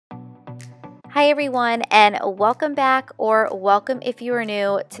Hi everyone, and welcome back, or welcome if you are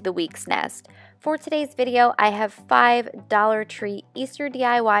new to the Week's Nest. For today's video, I have 5 Dollar Tree Easter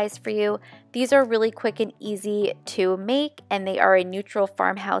DIYs for you. These are really quick and easy to make, and they are a neutral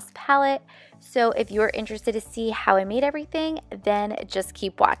farmhouse palette. So if you're interested to see how I made everything, then just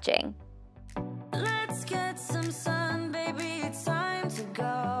keep watching. Let's get some sun, baby, it's time to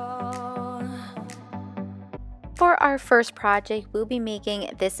go. For our first project, we'll be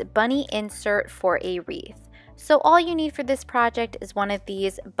making this bunny insert for a wreath. So all you need for this project is one of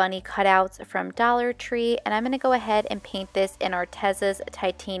these bunny cutouts from Dollar Tree, and I'm going to go ahead and paint this in Arteza's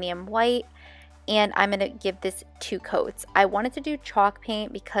titanium white, and I'm going to give this 2 coats. I wanted to do chalk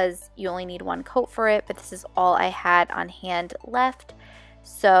paint because you only need 1 coat for it, but this is all I had on hand left,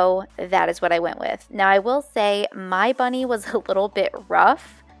 so that is what I went with. Now I will say my bunny was a little bit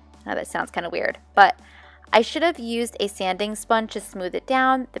rough. Now that sounds kind of weird, but I should have used a sanding sponge to smooth it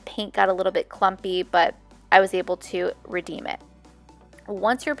down. The paint got a little bit clumpy, but I was able to redeem it.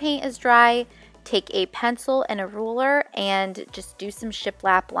 Once your paint is dry, take a pencil and a ruler and just do some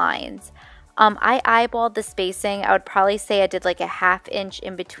shiplap lines. I eyeballed the spacing. I would probably say I did like a 1/2 inch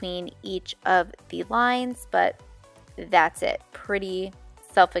in between each of the lines, but that's it. Pretty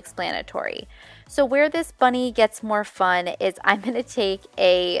self-explanatory. So where this bunny gets more fun is I'm going to take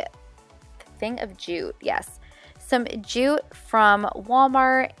a thing of jute, yes, some jute from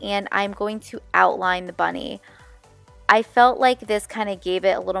Walmart, and I'm going to outline the bunny. I felt like this kind of gave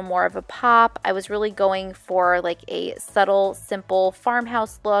it a little more of a pop. I was really going for like a subtle, simple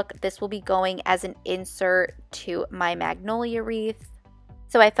farmhouse look. This will be going as an insert to my magnolia wreath.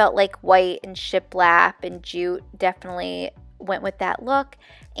 So I felt like white and shiplap and jute definitely went with that look.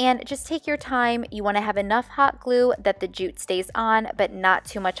 And just take your time. You want to have enough hot glue that the jute stays on, but not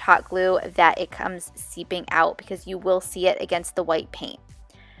too much hot glue that it comes seeping out, because you will see it against the white paint.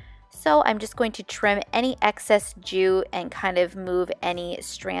 So I'm just going to trim any excess jute and kind of move any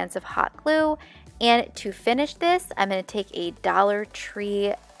strands of hot glue. And to finish this, I'm going to take a Dollar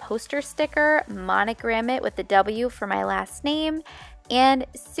Tree poster sticker, monogram it with the W for my last name, and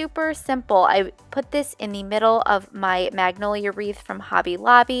super simple. I put this in the middle of my magnolia wreath from Hobby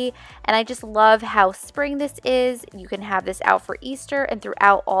Lobby, and I just love how spring this is. You can have this out for Easter and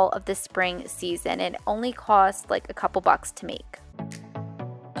throughout all of the spring season. It only costs like a couple bucks to make.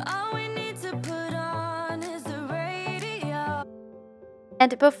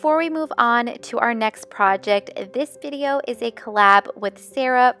 And before we move on to our next project, this video is a collab with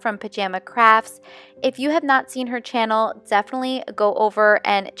Sarah from Pajama Crafts. If you have not seen her channel, definitely go over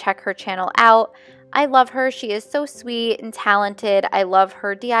and check her channel out. I love her. She is so sweet and talented. I love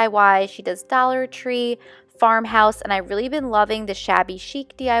her DIY. She does Dollar Tree, Farmhouse, and I've really been loving the shabby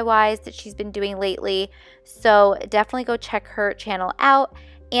chic DIYs that she's been doing lately. So definitely go check her channel out.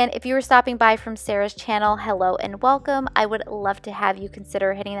 And if you were stopping by from Sarah's channel, hello and welcome. I would love to have you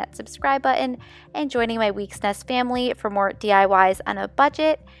consider hitting that subscribe button and joining my Week's Nest family for more DIYs on a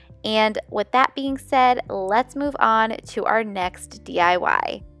budget. And with that being said, let's move on to our next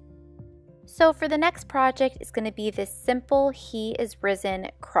DIY. So for the next project, it's going to be this simple He Is Risen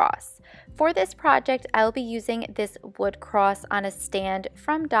cross. For this project, I will be using this wood cross on a stand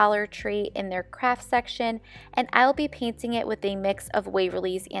from Dollar Tree in their craft section, and I'll be painting it with a mix of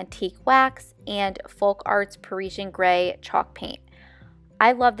Waverly's Antique Wax and Folk Art's Parisian Gray chalk paint.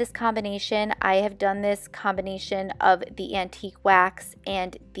 I love this combination. I have done this combination of the Antique Wax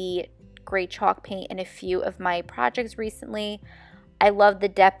and the gray chalk paint in a few of my projects recently. I love the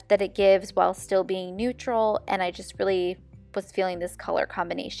depth that it gives while still being neutral, and I just really was feeling this color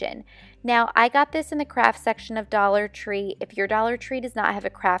combination. Now, I got this in the craft section of Dollar Tree. If your Dollar Tree does not have a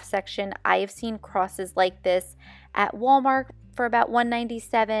craft section, I have seen crosses like this at Walmart for about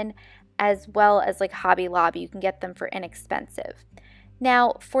 $1.97, as well as like Hobby Lobby. You can get them for inexpensive.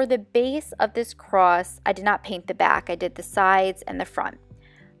 Now, for the base of this cross, I did not paint the back. I did the sides and the front.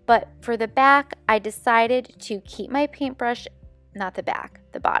 But for the back, I decided to keep my paintbrush, not the back,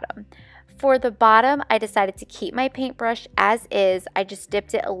 the bottom. For the bottom, I decided to keep my paintbrush as is. I just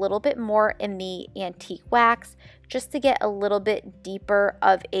dipped it a little bit more in the antique wax just to get a little bit deeper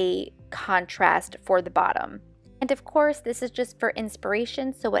of a contrast for the bottom. And of course, this is just for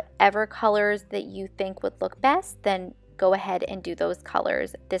inspiration, so whatever colors that you think would look best, then go ahead and do those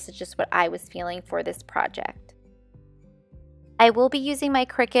colors. This is just what I was feeling for this project. I will be using my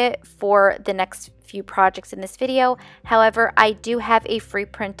Cricut for the next few projects in this video. However, I do have a free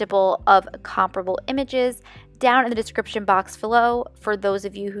printable of comparable images down in the description box below for those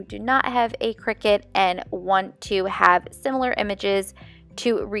of you who do not have a Cricut and want to have similar images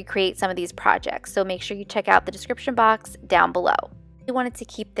to recreate some of these projects. So make sure you check out the description box down below. I wanted to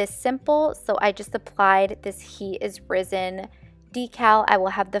keep this simple, so I just applied this Heat is Risen decal. I will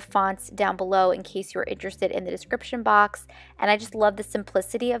have the fonts down below in case you're interested in the description box. And I just love the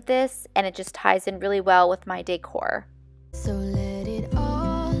simplicity of this, and it just ties in really well with my decor. So let it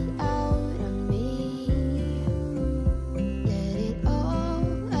all out on me. Let it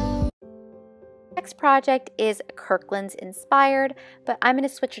all out. Next project is Kirkland's inspired, but I'm going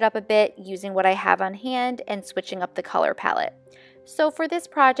to switch it up a bit using what I have on hand and switching up the color palette. So for this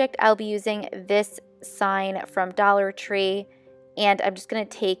project, I'll be using this sign from Dollar Tree, and I'm just going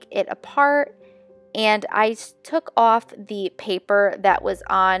to take it apart, and I took off the paper that was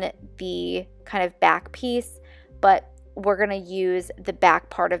on the kind of back piece, but we're going to use the back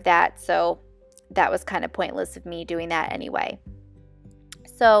part of that, so that was kind of pointless of me doing that anyway.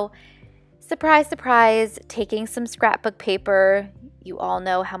 So surprise, surprise, taking some scrapbook paper. You all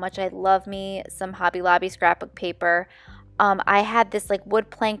know how much I love me some Hobby Lobby scrapbook paper. I had this like wood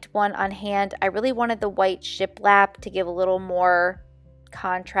planked one on hand. I really wanted the white shiplap to give a little more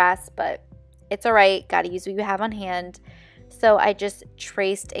contrast, but it's all right. Got to use what you have on hand. So I just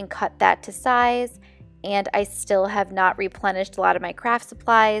traced and cut that to size, and I still have not replenished a lot of my craft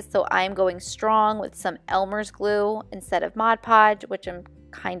supplies, so I'm going strong with some Elmer's glue instead of Mod Podge, which I'm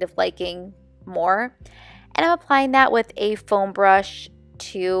kind of liking more. And I'm applying that with a foam brush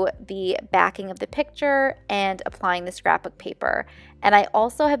to the backing of the picture and applying the scrapbook paper. And I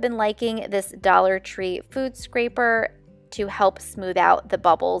also have been liking this Dollar Tree food scraper to help smooth out the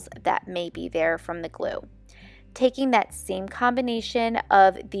bubbles that may be there from the glue. Taking that same combination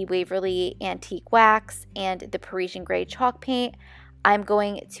of the Waverly Antique Wax and the Parisian Grey chalk paint, I'm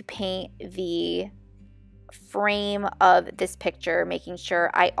going to paint the frame of this picture, making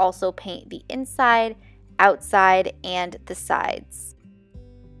sure I also paint the inside, outside, and the sides.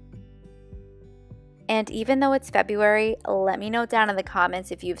 And even though it's February, let me know down in the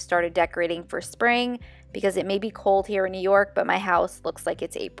comments if you've started decorating for spring, because it may be cold here in New York, but my house looks like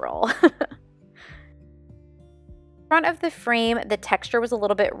it's April. Front of the frame, the texture was a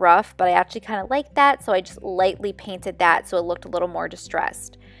little bit rough, but I actually kind of liked that, so I just lightly painted that so it looked a little more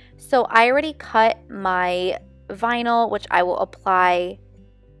distressed. So I already cut my vinyl, which I will apply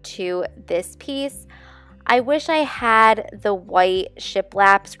to this piece. I wish I had the white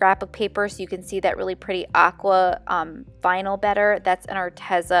shiplap scrapbook paper so you can see that really pretty aqua vinyl better. That's an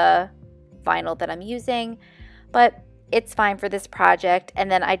Arteza vinyl that I'm using, but it's fine for this project.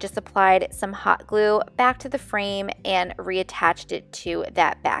 And then I just applied some hot glue back to the frame and reattached it to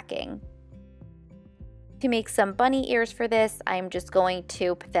that backing. To make some bunny ears for this, I'm just going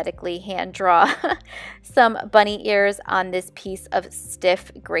to pathetically hand draw some bunny ears on this piece of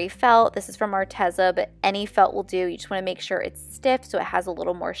stiff gray felt. This is from Arteza, but any felt will do. You just want to make sure it's stiff so it has a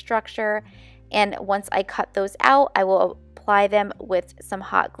little more structure. And once I cut those out, I will apply them with some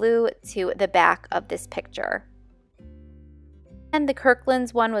hot glue to the back of this picture. And the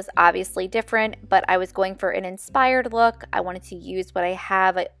Kirkland's one was obviously different, but I was going for an inspired look. I wanted to use what I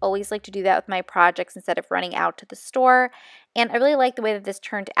have. I always like to do that with my projects instead of running out to the store. And I really like the way that this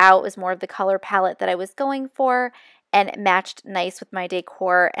turned out. It was more of the color palette that I was going for, and it matched nice with my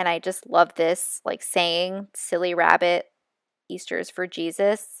decor. And I just love this like saying, silly rabbit, Easter's for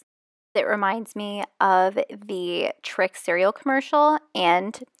Jesus. It reminds me of the Trick cereal commercial,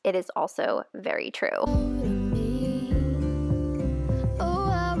 and it is also very true.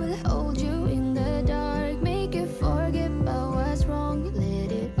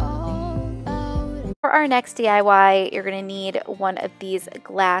 For our next DIY, you're going to need one of these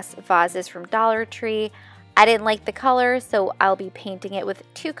glass vases from Dollar Tree. I didn't like the color, so I'll be painting it with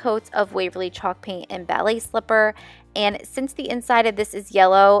 2 coats of Waverly chalk paint and ballet slipper. And since the inside of this is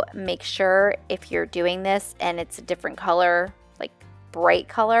yellow, make sure if you're doing this and it's a different color, like bright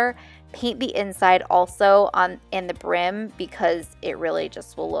color, paint the inside also in the brim, because it really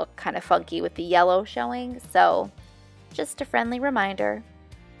just will look kind of funky with the yellow showing. So just a friendly reminder.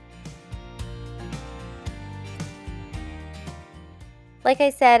 Like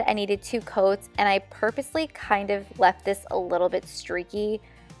I said, I needed 2 coats, and I purposely kind of left this a little bit streaky.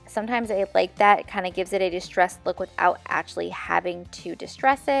 Sometimes I like that. It kind of gives it a distressed look without actually having to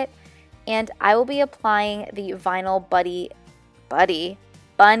distress it. And I will be applying the vinyl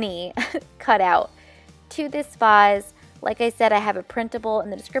bunny cutout to this vase. Like I said, I have a printable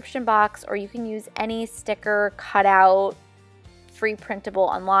in the description box, or you can use any sticker, cutout, free printable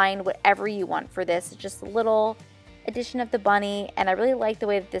online, whatever you want for this. It's just a little addition of the bunny, and I really like the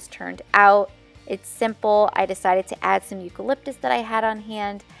way that this turned out. It's simple. I decided to add some eucalyptus that I had on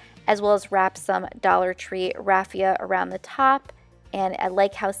hand, as well as wrap some Dollar Tree raffia around the top, and I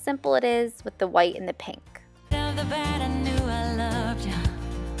like how simple it is with the white and the pink. Down the bed, I knew I loved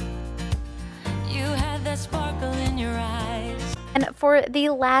And for the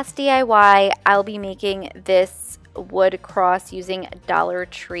last DIY, I'll be making this wood cross using Dollar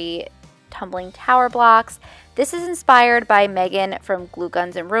Tree tumbling tower blocks. This is inspired by Megan from Glue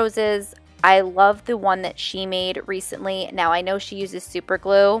Guns and Roses. I love the one that she made recently. Now I know she uses super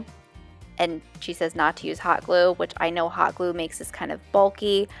glue and she says not to use hot glue, which I know hot glue makes this kind of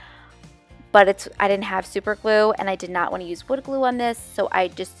bulky, but I didn't have super glue and I did not want to use wood glue on this, so I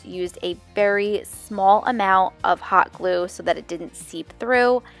just used a very small amount of hot glue so that it didn't seep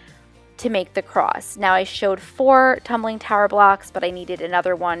through to make the cross. Now I showed 4 tumbling tower blocks, but I needed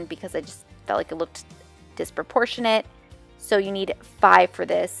another one because I just felt like it looked disproportionate. So you need 5 for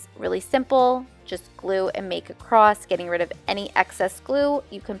this. Really simple, just glue and make a cross, getting rid of any excess glue.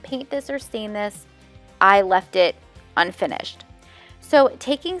 You can paint this or stain this. I left it unfinished. So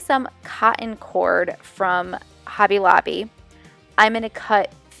taking some cotton cord from Hobby Lobby, I'm going to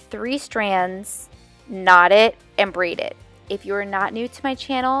cut 3 strands, knot it, and braid it. If you are not new to my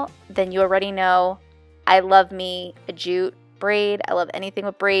channel, then you already know I love me a jute braid. I love anything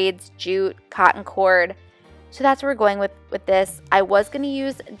with braids, jute, cotton cord. So that's where we're going with this. I was going to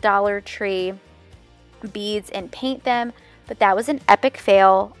use Dollar Tree beads and paint them, but that was an epic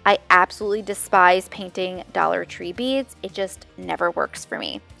fail. I absolutely despise painting Dollar Tree beads. It just never works for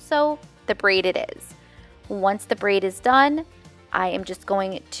me. So the braid it is. Once the braid is done, I am just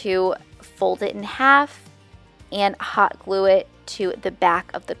going to fold it in half and hot glue it to the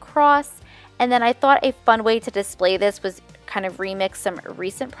back of the cross. And then I thought a fun way to display this was kind of remix some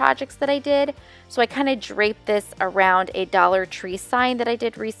recent projects that I did. So I kind of draped this around a Dollar Tree sign that I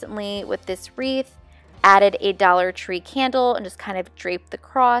did recently with this wreath, added a Dollar Tree candle, and just kind of draped the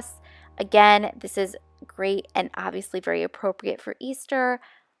cross. Again, this is great and obviously very appropriate for Easter,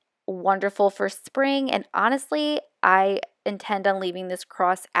 wonderful for spring, and honestly, I intend on leaving this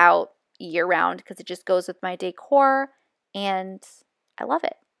cross out year round because it just goes with my decor and I love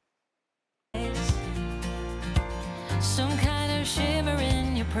it. Some kind of shimmer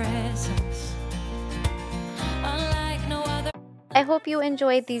in your presence, unlike no other. I hope you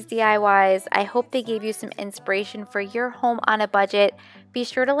enjoyed these DIYs. I hope they gave you some inspiration for your home on a budget. Be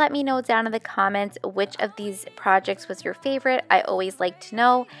sure to let me know down in the comments which of these projects was your favorite. I always like to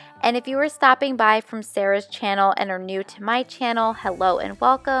know. And if you are stopping by from Sarah's channel and are new to my channel, hello and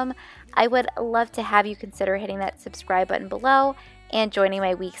welcome. I would love to have you consider hitting that subscribe button below and joining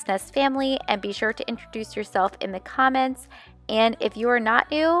my Week's Nest family, and be sure to introduce yourself in the comments. And if you are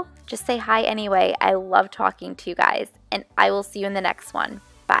not new, just say hi anyway. I love talking to you guys, and I will see you in the next one.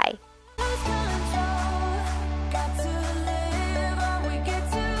 Bye.